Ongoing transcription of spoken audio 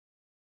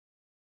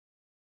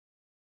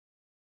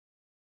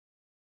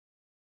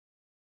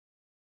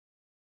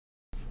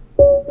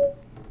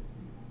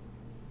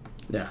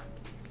Yeah.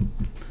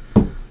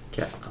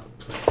 Okay, I'll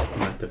play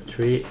knight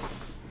f3.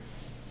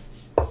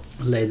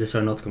 Ladies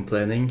are not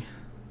complaining.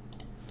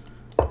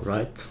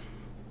 Right.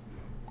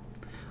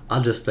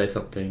 I'll just play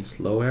something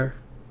slower.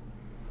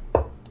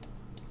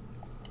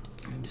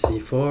 Maybe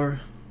c4.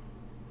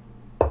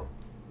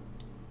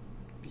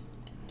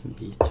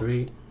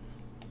 b3.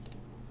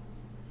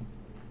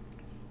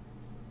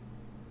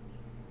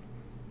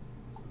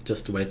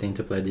 Just waiting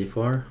to play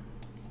d4.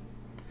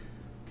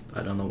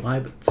 I don't know why,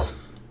 but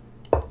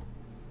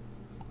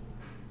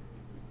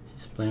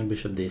he's playing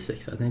bishop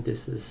d6. I think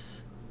this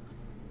is...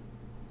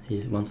 He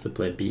wants to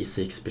play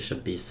b6,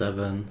 bishop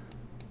b7.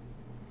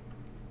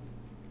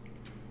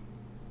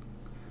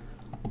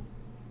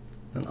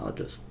 Then I'll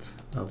just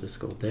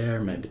go there,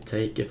 maybe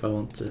take if I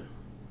want to.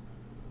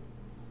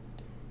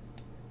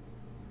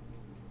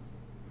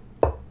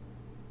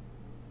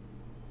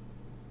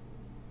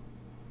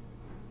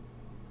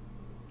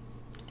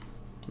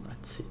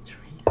 Knight c3.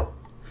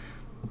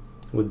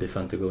 Would be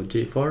fun to go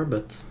g4,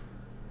 but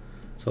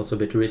it's also a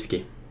bit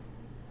risky.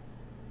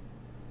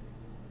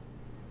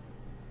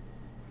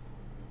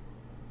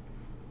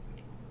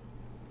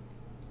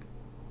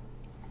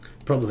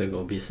 Probably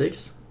go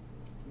b6.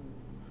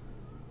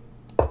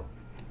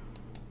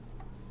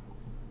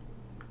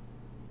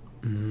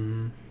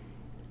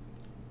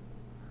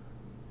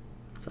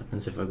 What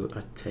happens if I go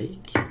I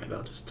take? Maybe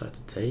I'll just try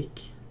to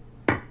take.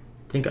 I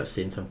think I've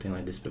seen something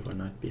like this before.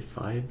 Knight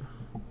b5.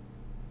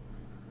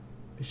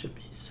 Bishop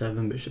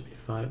e7, bishop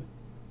e5. Knight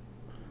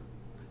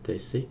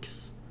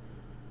a6.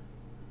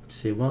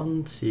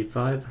 c1,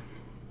 c5.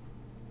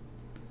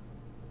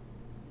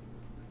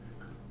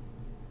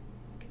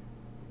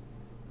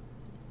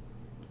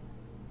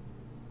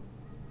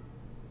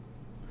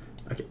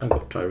 Okay, I'll go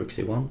try rook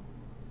c1.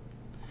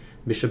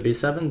 Bishop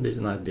b7,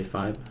 knight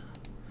b5.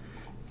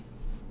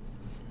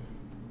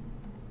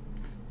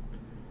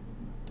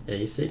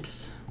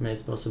 a6 may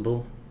is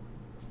possible.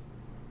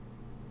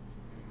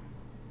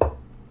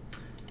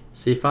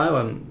 c5,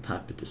 I'm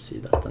happy to see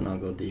that, and I'll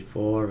go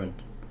d4, and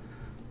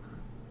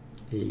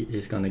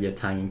he's gonna get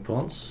hanging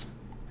pawns.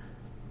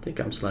 I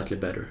think I'm slightly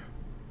better.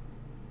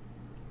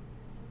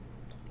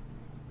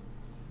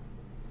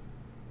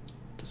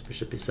 Just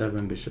bishop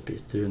e7, bishop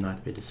e2,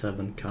 knight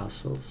b7,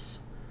 castles,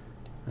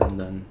 and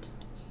then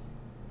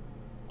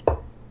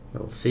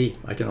we'll see.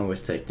 I can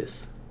always take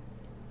this.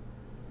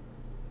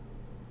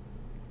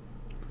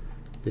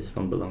 This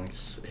one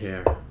belongs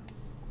here.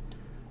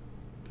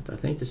 But I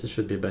think this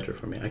should be better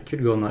for me. I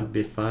could go knight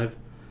b5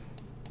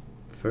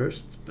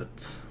 first, but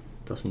it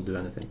doesn't do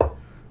anything. I'll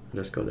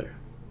just go there.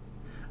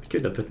 I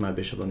could have put my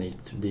bishop on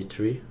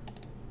d3,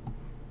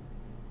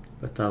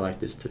 but I like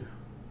this too.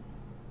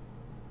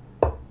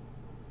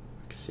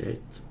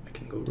 c8, I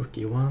can go rook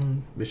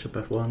e1, bishop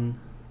f1.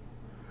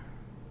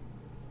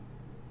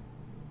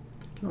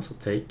 I can also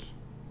take.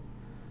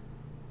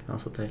 Or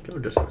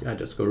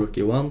just go rook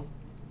e1.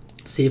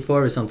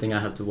 c4 is something I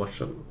have to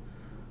watch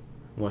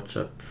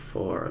up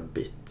for a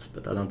bit,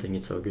 but I don't think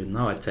it's so good.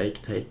 Now I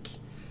take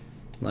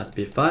knight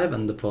b5,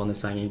 and the pawn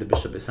is hanging, the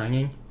bishop is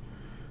hanging.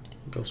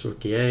 Goes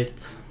rook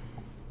e8.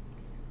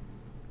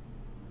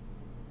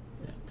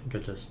 Yeah, I think I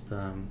just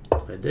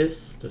play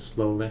this, just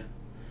slowly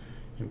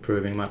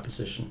improving my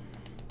position.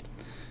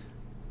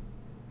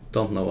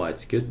 Don't know why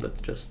it's good,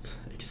 but just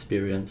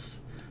experience.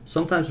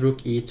 Sometimes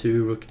rook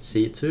e2, rook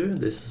c2.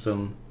 This is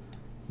some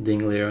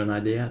dinglier an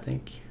idea, I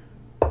think.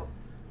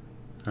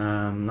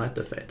 Knight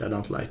f8, I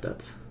don't like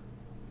that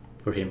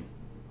for him.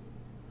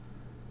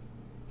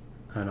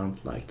 I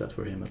don't like that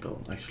for him at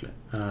all, actually.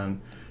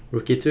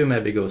 Rook e2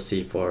 maybe go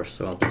c4,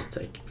 so I'll just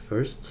take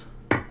first.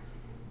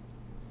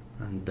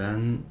 And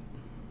then...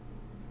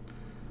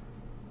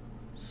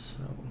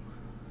 So...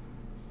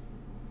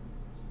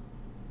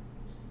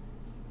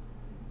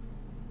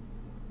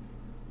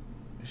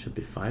 Bishop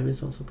b5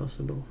 is also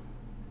possible.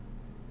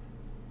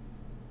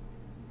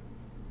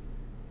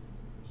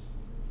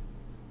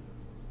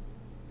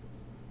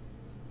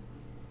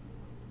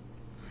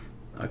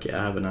 Okay,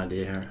 I have an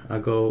idea here. I'll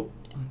go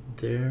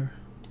there.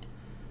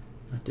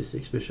 Knight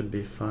d6, bishop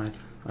b5.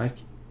 I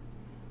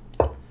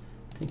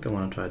think I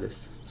want to try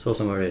this. Saw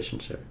some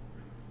variations here.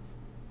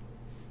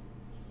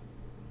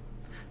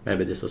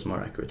 Maybe this was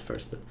more accurate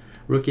first, but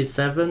rook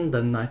e7,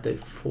 then knight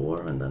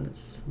a4, and then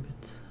it's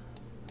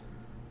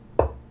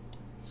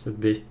a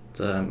bit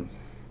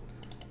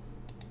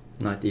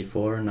knight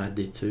e4, knight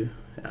d2.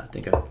 Yeah, I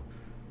think I've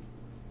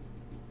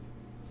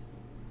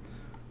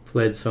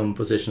played some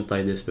positions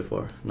like this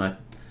before. Knight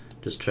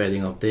just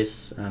trading off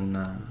this, and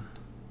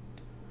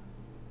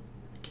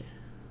okay,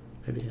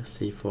 maybe a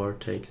c4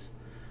 takes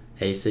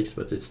a6,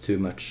 but it's too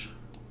much.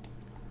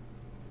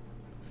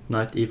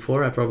 Knight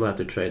e4, I probably have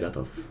to trade that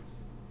off.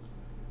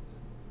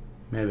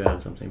 Maybe I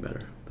have something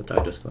better, but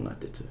I'll just go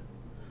knight d2.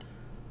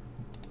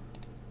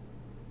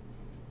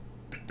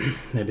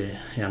 Maybe,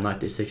 yeah, knight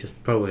d6 is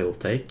probably will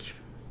take,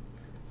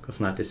 because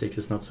knight d6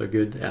 is not so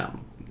good. Yeah,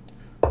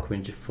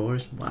 queen g4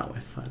 is, wow,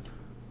 f5.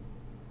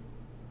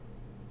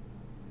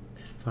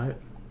 f5.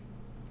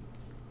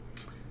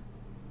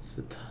 Is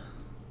it?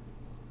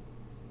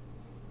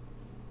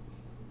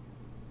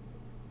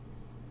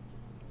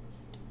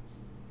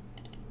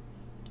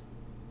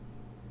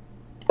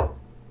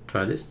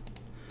 try this.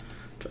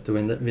 Try to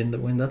win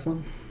that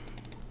one.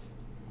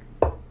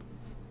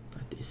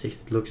 At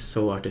d6 it looks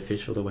so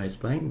artificial the way he's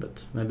playing,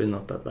 but maybe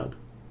not that bad.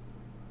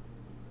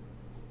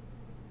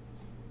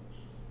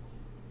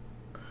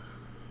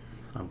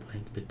 I'm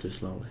playing a bit too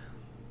slowly.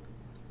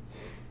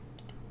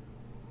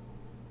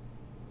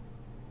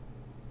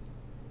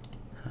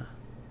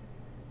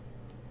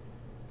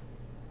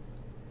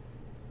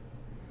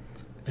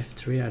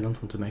 F3, I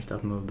don't want to make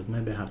that move, but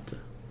maybe I have to.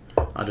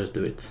 I'll just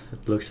do it.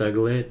 It looks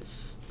ugly, it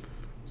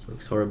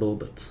looks horrible,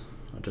 but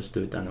I'll just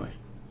do it anyway.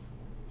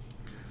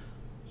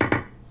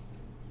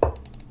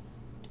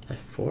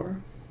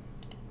 F4.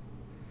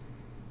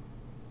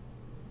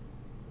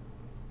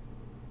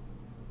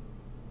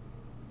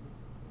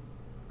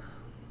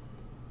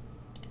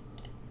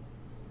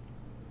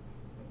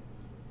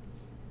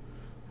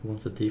 He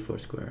wants a d4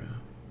 square.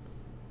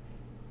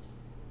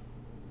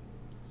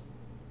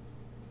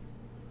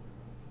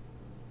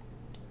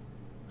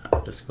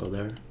 Just go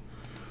there.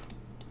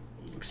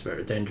 Looks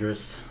very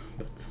dangerous,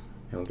 but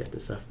he'll get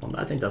this f1.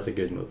 I think that's a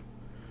good move.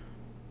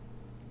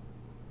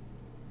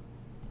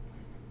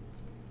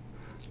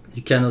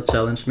 You cannot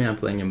challenge me. I'm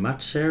playing a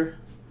match here.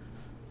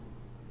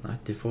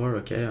 94.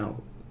 Okay,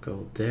 I'll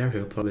go there.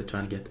 He'll probably try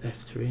and get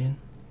f3 in,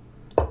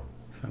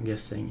 if I'm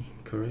guessing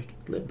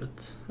correctly.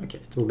 But okay,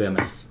 it will be a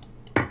mess.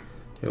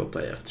 He'll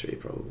play f3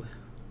 probably.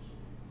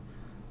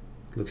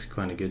 It looks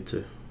kind of good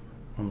too,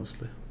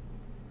 honestly.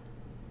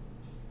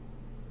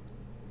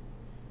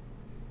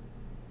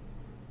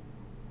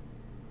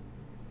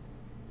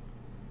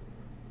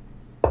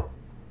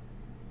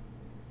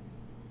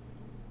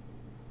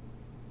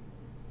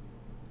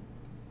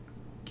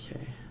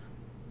 Okay.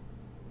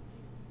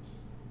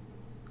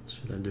 What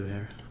should I do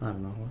here? I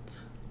don't know what.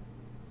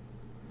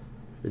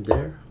 Maybe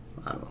there?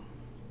 I don't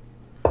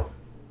know.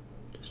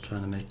 Just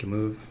trying to make a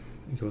move.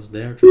 He goes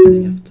there,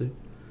 trying f2.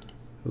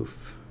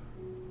 Oof.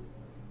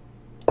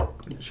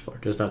 Finish 4.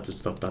 Just have to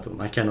stop that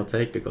one. I cannot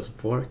take because of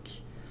fork.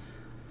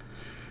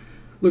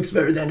 Looks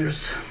very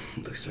dangerous.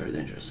 Looks very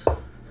dangerous.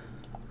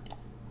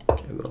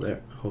 Okay, I'll go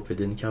there. Hope he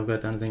didn't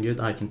calculate anything good.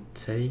 I can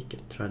take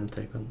it. Try to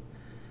take on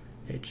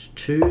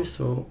h2.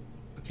 So,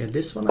 okay,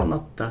 this one I'm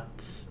not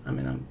that. I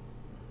mean, I'm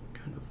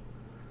kind of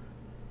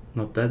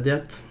not dead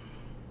yet.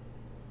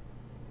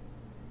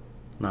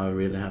 Now I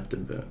really have to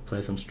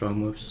play some strong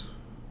moves.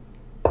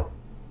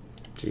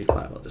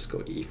 G5, I'll just go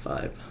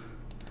E5.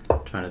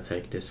 Trying to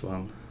take this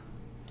one.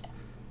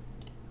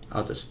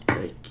 I'll just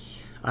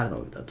take, I don't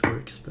know if that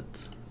works,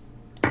 but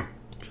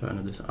trying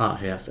to do so. Ah,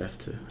 he has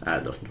F2. Ah,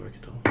 it doesn't work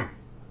at all.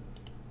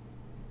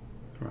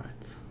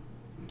 Right.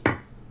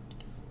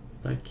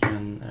 I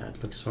can,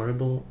 it looks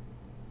horrible.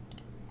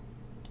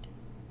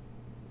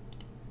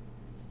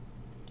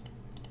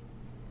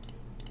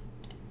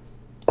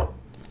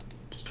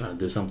 Just trying to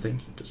do something.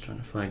 Just trying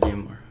to flag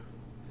him or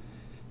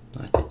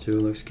 92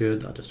 looks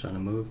good. I'm just trying to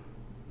move.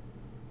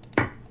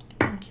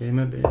 Okay,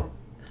 maybe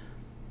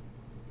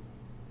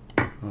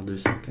I'll do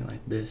something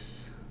like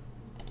this.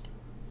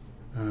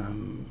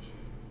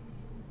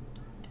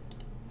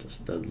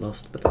 Just dead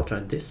lost, but I'll try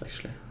this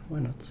actually. Why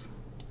not?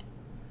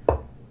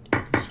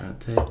 Just trying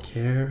to take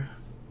here.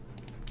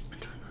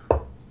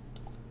 If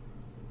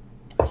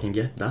I can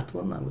get that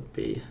one, I would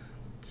be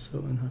so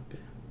unhappy.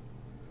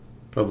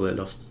 Probably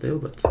lost still,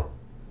 but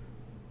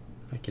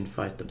I can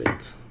fight a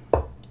bit.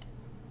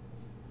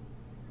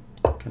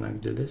 Can I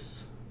do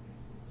this?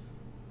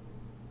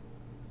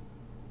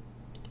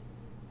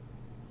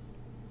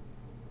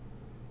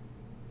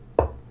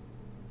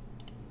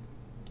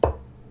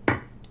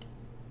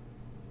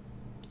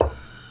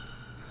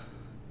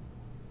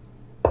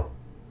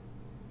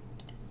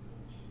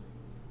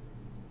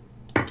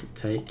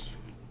 Take.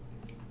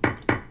 And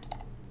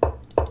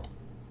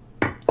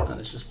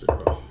it's just a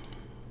draw.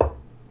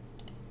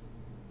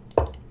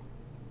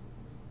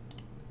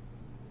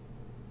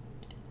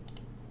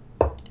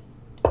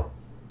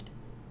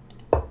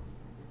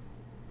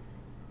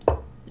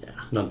 Yeah, I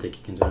don't think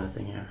you can do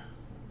anything here.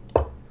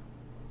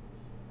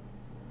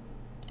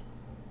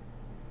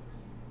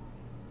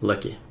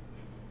 Lucky.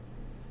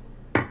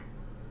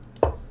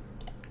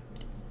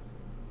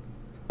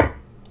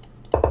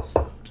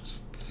 So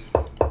just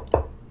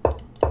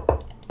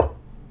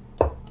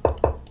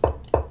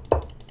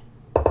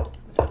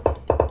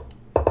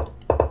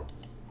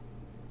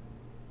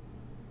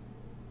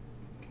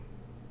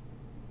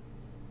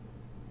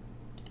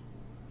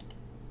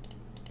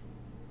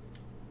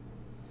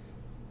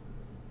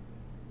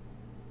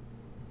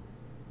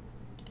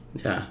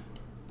yeah.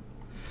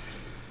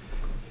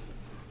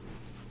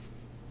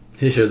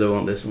 He should have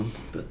won this one,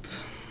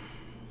 but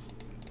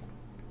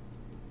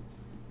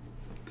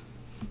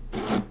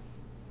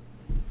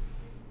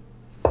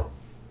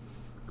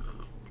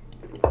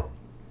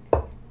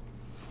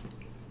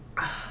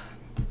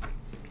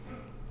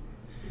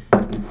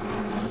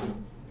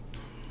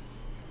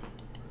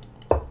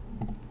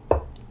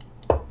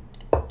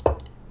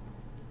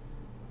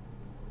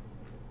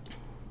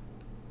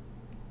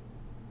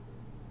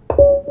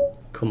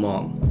come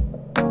on.